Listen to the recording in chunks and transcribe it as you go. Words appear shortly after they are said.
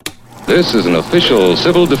This is an official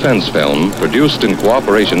civil defense film produced in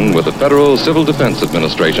cooperation with the Federal Civil Defense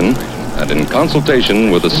Administration and in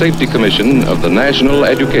consultation with the Safety Commission of the National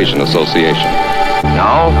Education Association.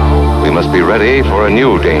 Now, we must be ready for a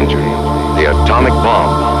new danger, the atomic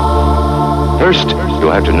bomb. First,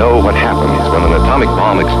 you'll have to know what happens when an atomic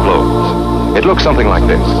bomb explodes. It looks something like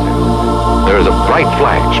this. There is a bright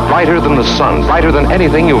flash, brighter than the sun, brighter than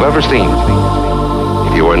anything you've ever seen.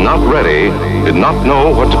 If you are not ready, did not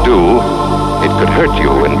know what to do, it could hurt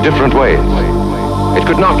you in different ways. It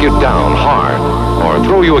could knock you down hard or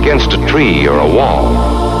throw you against a tree or a wall.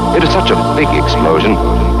 It is such a big explosion,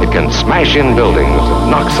 it can smash in buildings,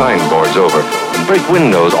 knock signboards over, and break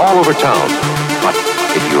windows all over town. But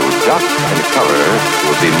if you duck and cover,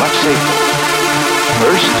 you'll be much safer.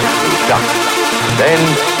 First, you duck, then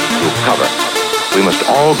you cover. We must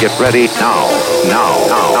all get ready now.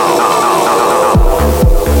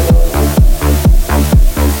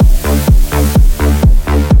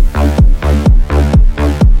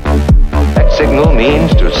 That signal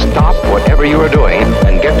means to stop whatever you are doing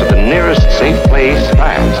and get to the nearest safe place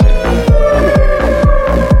fast.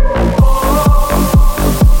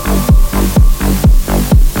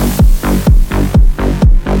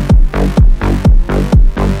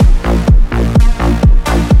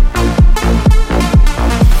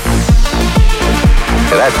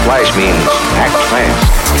 That flash means act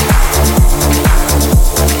fast.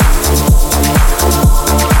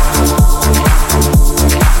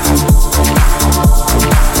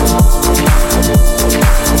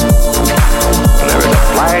 When there is a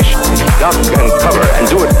flash, duck and cover and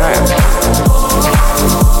do it fast.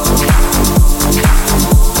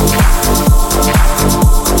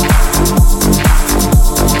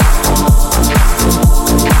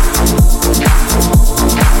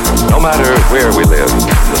 No matter where we live,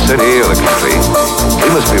 the city or the country, we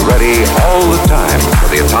must be ready all the time for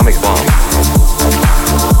the atomic bomb.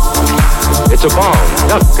 It's a bomb,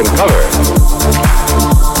 duck and cover.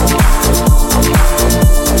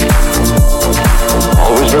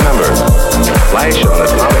 Always remember, the flash of an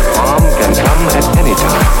atomic bomb can come at any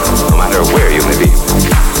time, no matter where you may be.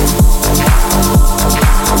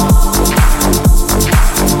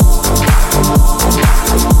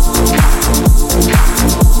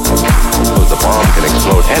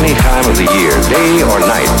 Any time of the year, day or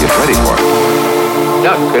night, get ready for it.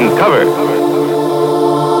 Duck and cover.